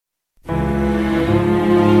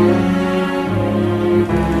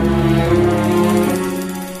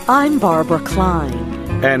I'm Barbara Klein.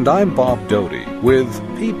 And I'm Bob Doty with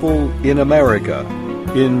People in America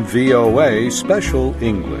in VOA Special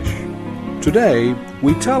English. Today,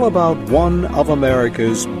 we tell about one of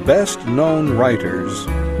America's best-known writers,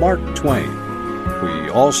 Mark Twain.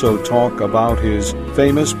 We also talk about his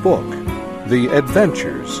famous book, The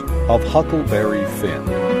Adventures of Huckleberry Finn.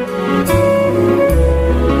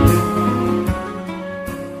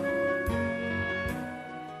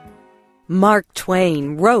 Mark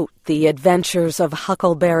Twain wrote The Adventures of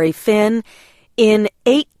Huckleberry Finn in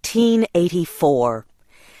 1884.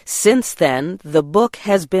 Since then, the book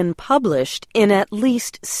has been published in at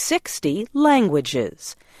least 60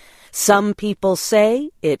 languages. Some people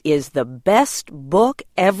say it is the best book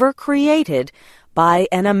ever created by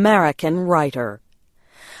an American writer.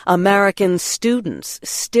 American students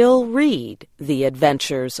still read The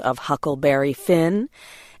Adventures of Huckleberry Finn,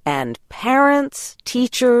 and parents,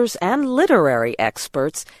 teachers, and literary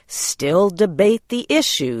experts still debate the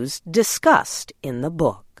issues discussed in the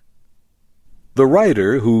book. The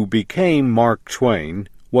writer who became Mark Twain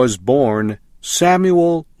was born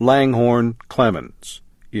Samuel Langhorne Clemens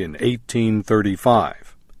in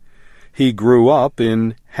 1835. He grew up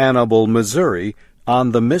in Hannibal, Missouri,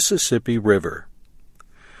 on the Mississippi River.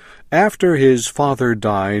 After his father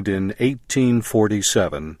died in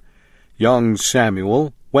 1847, young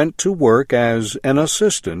Samuel went to work as an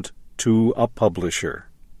assistant to a publisher.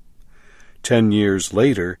 10 years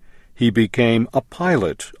later, he became a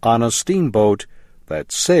pilot on a steamboat that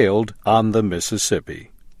sailed on the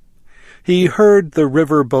Mississippi. He heard the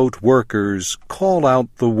riverboat workers call out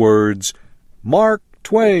the words, "Mark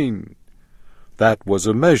Twain." That was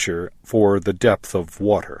a measure for the depth of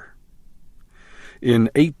water. In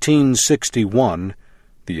 1861,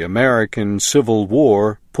 the American Civil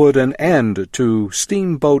War put an end to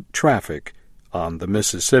steamboat traffic on the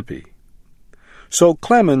Mississippi. So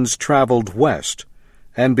Clemens traveled west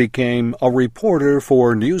and became a reporter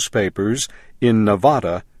for newspapers in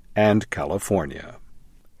Nevada and California.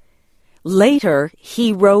 Later,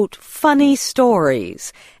 he wrote funny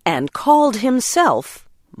stories and called himself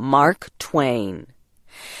Mark Twain.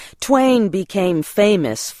 Twain became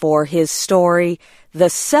famous for his story, The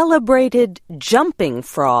Celebrated Jumping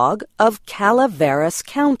Frog of Calaveras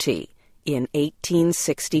County, in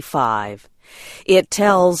 1865. It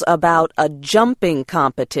tells about a jumping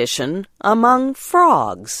competition among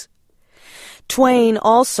frogs. Twain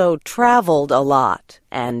also traveled a lot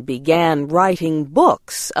and began writing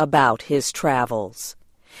books about his travels.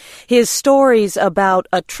 His stories about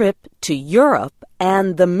a trip to Europe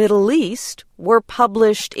and the Middle East were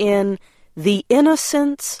published in The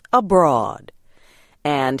Innocents Abroad,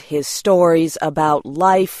 and his stories about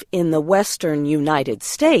life in the western United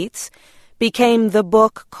States became the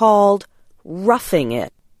book called Roughing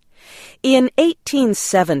It. In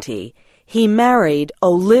 1870, he married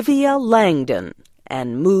Olivia Langdon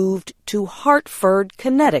and moved to Hartford,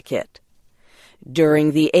 Connecticut.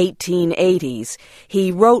 During the 1880s,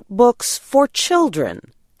 he wrote books for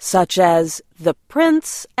children, such as The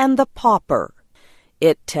Prince and the Pauper.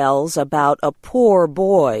 It tells about a poor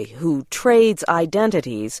boy who trades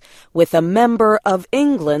identities with a member of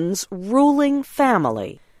England's ruling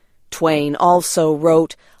family. Twain also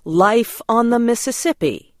wrote Life on the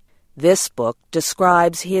Mississippi. This book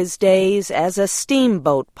describes his days as a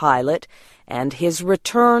steamboat pilot and his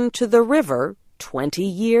return to the river 20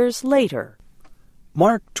 years later.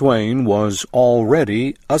 Mark Twain was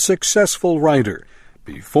already a successful writer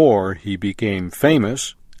before he became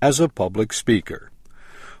famous as a public speaker.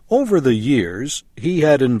 Over the years, he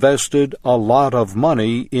had invested a lot of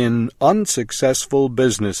money in unsuccessful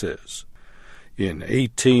businesses. In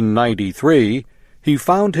 1893, he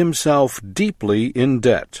found himself deeply in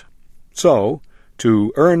debt. So,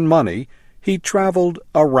 to earn money, he traveled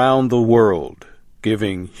around the world,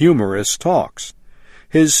 giving humorous talks.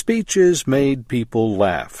 His speeches made people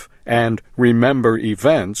laugh and remember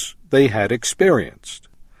events they had experienced.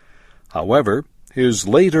 However, his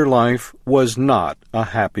later life was not a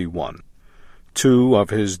happy one. 2 of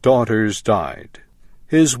his daughters died.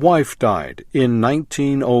 His wife died in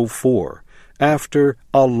 1904 after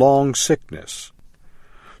a long sickness.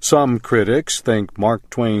 Some critics think Mark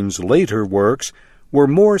Twain's later works were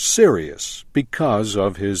more serious because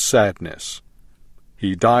of his sadness.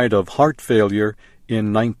 He died of heart failure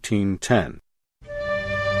in 1910.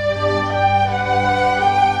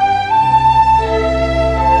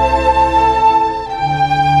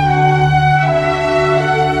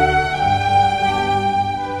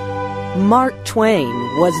 Mark Twain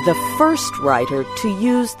was the first writer to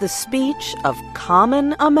use the speech of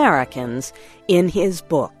common Americans in his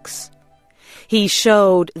books. He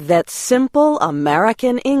showed that simple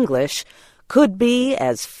American English could be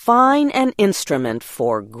as fine an instrument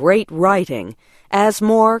for great writing as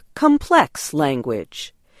more complex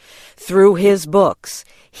language. Through his books,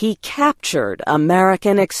 he captured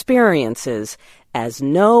American experiences as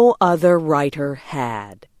no other writer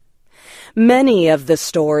had. Many of the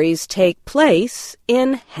stories take place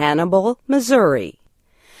in Hannibal, Missouri.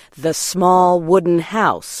 The small wooden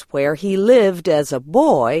house where he lived as a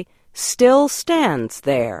boy still stands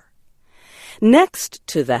there. Next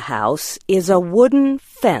to the house is a wooden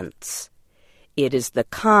fence. It is the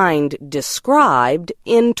kind described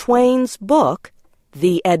in Twain's book,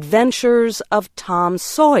 The Adventures of Tom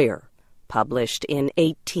Sawyer, published in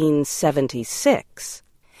 1876.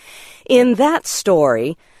 In that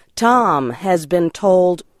story, Tom has been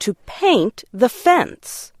told to paint the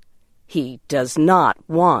fence. He does not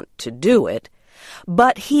want to do it,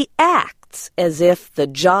 but he acts as if the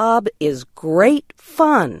job is great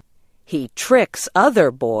fun. He tricks other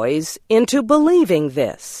boys into believing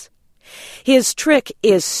this. His trick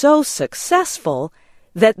is so successful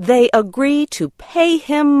that they agree to pay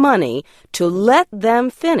him money to let them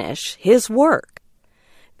finish his work.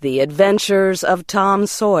 The Adventures of Tom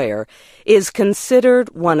Sawyer is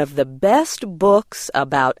considered one of the best books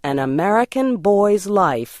about an American boy's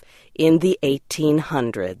life in the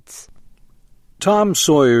 1800s. Tom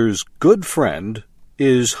Sawyer's good friend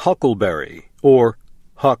is Huckleberry, or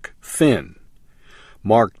Huck Finn.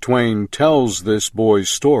 Mark Twain tells this boy's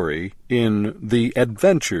story in The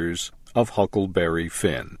Adventures of Huckleberry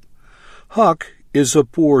Finn. Huck is a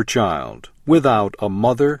poor child without a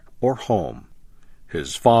mother or home.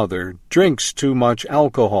 His father drinks too much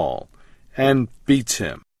alcohol and beats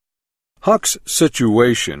him. Huck's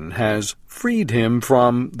situation has freed him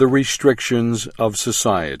from the restrictions of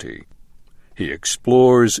society. He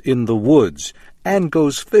explores in the woods and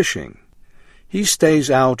goes fishing. He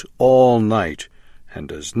stays out all night and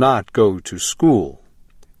does not go to school.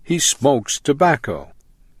 He smokes tobacco.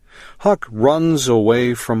 Huck runs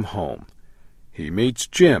away from home. He meets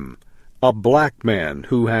Jim, a black man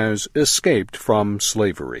who has escaped from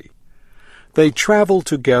slavery. They travel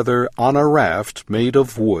together on a raft made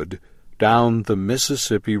of wood down the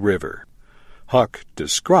Mississippi River. Huck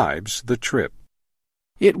describes the trip.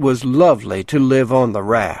 It was lovely to live on the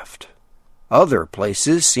raft. Other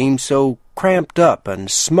places seem so cramped up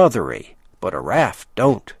and smothery, but a raft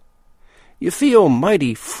don't. You feel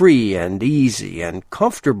mighty free and easy and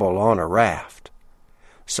comfortable on a raft.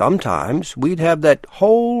 Sometimes we'd have that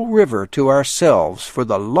whole river to ourselves for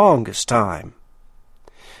the longest time.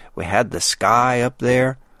 We had the sky up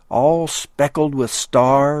there, all speckled with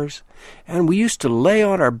stars, and we used to lay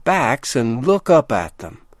on our backs and look up at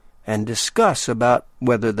them and discuss about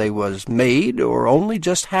whether they was made or only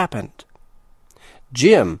just happened.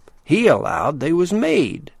 Jim, he allowed they was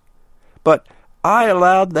made, but I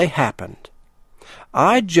allowed they happened.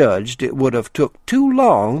 I judged it would have took too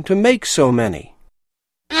long to make so many.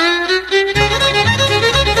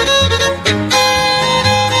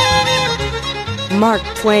 Mark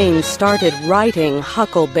Twain started writing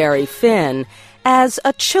Huckleberry Finn as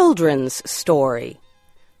a children's story,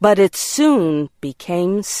 but it soon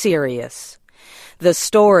became serious. The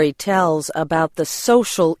story tells about the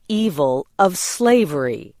social evil of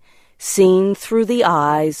slavery, seen through the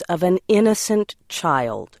eyes of an innocent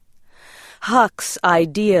child. Huck's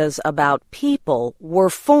ideas about people were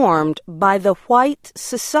formed by the white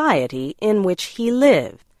society in which he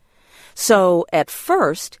lived. So, at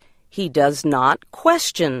first, he does not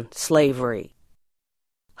question slavery.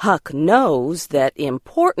 Huck knows that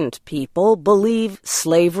important people believe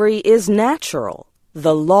slavery is natural,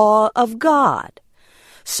 the law of God.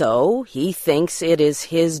 So he thinks it is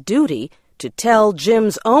his duty to tell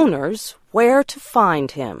Jim's owners where to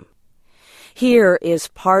find him. Here is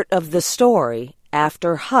part of the story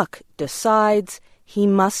after Huck decides he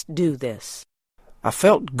must do this. I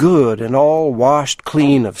felt good and all washed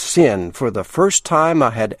clean of sin for the first time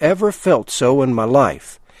I had ever felt so in my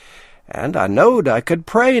life, and I knowed I could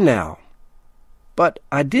pray now. But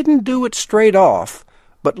I didn't do it straight off,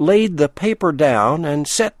 but laid the paper down and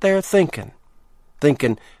set there thinking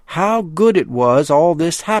how good it was all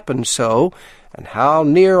this happened so, and how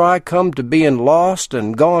near I come to being lost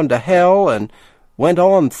and gone to hell, and went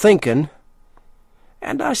on thinking.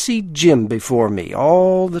 And I see Jim before me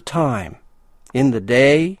all the time, in the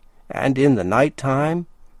day and in the night time,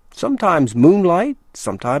 sometimes moonlight,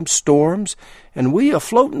 sometimes storms, and we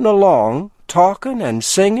a-floating along, talking and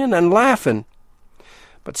singing and laughing.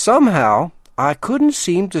 But somehow I couldn't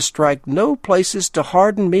seem to strike no places to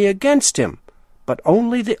harden me against him, but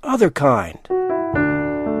only the other kind.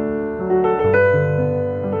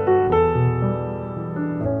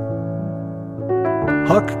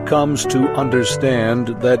 Huck comes to understand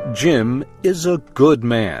that Jim is a good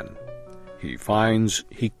man. He finds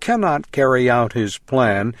he cannot carry out his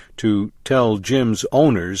plan to tell Jim's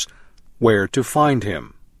owners where to find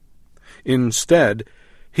him. Instead,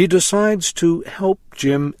 he decides to help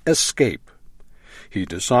Jim escape. He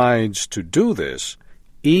decides to do this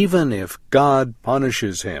even if God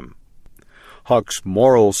punishes him. Huck's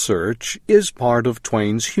moral search is part of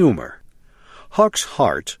Twain's humor. Huck's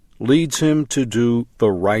heart leads him to do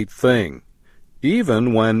the right thing,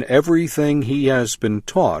 even when everything he has been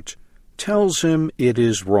taught tells him it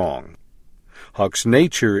is wrong. Huck's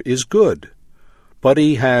nature is good, but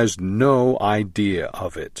he has no idea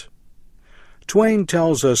of it. Twain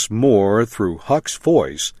tells us more through Huck's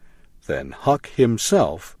voice than Huck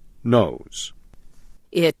himself knows.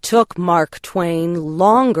 It took Mark Twain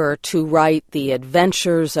longer to write The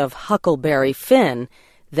Adventures of Huckleberry Finn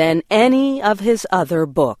than any of his other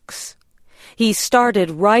books. He started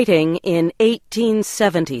writing in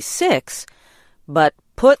 1876, but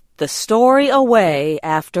put the story away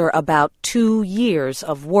after about 2 years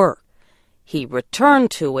of work. He returned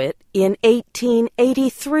to it in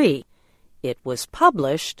 1883. It was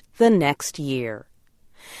published the next year.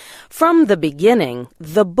 From the beginning,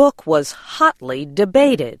 the book was hotly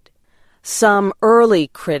debated. Some early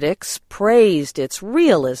critics praised its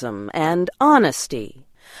realism and honesty,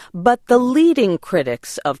 but the leading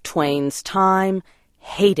critics of Twain's time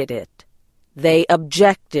hated it. They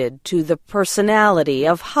objected to the personality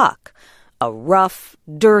of Huck, a rough,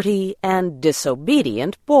 dirty, and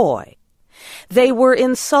disobedient boy. They were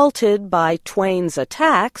insulted by Twain's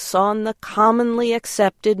attacks on the commonly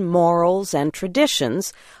accepted morals and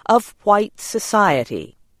traditions of white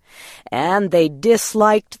society, and they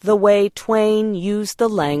disliked the way Twain used the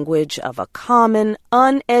language of a common,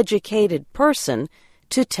 uneducated person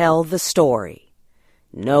to tell the story.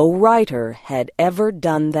 No writer had ever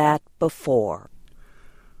done that before.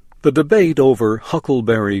 The debate over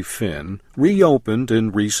Huckleberry Finn reopened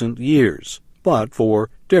in recent years, but for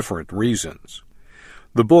different reasons.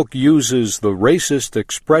 The book uses the racist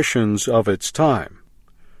expressions of its time.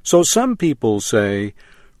 So some people say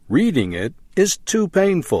reading it is too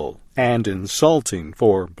painful and insulting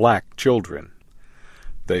for black children.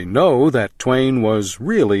 They know that Twain was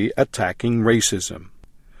really attacking racism,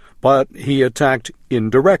 but he attacked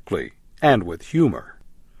indirectly and with humor.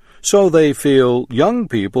 So they feel young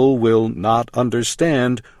people will not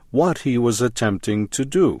understand what he was attempting to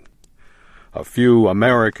do. A few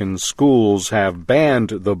American schools have banned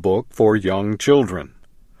the book for young children.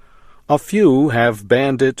 A few have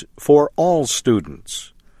banned it for all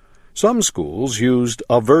students. Some schools used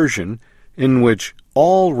a version in which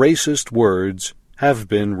all racist words have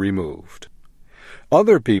been removed.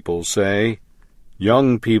 Other people say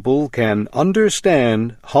young people can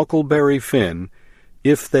understand Huckleberry Finn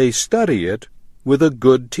if they study it with a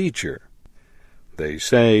good teacher. They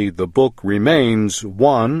say the book remains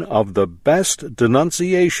one of the best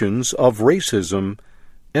denunciations of racism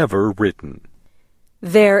ever written.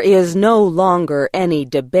 There is no longer any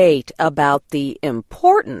debate about the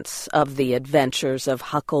importance of the Adventures of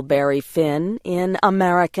Huckleberry Finn in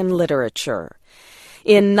American literature.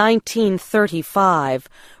 In 1935,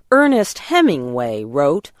 Ernest Hemingway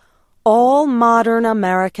wrote, "All modern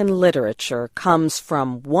American literature comes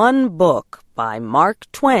from one book by Mark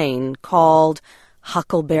Twain called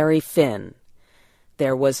Huckleberry Finn.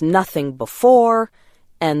 There was nothing before,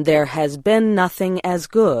 and there has been nothing as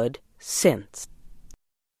good since."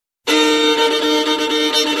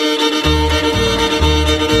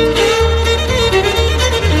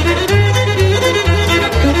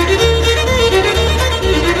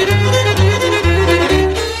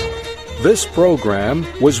 This program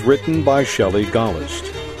was written by Shelley Gollust.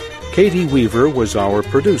 Katie Weaver was our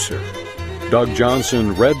producer. Doug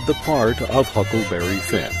Johnson read the part of Huckleberry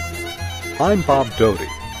Finn. I'm Bob Doty.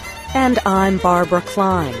 And I'm Barbara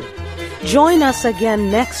Klein. Join us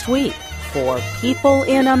again next week for People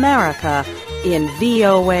in America in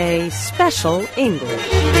VOA Special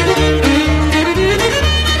English.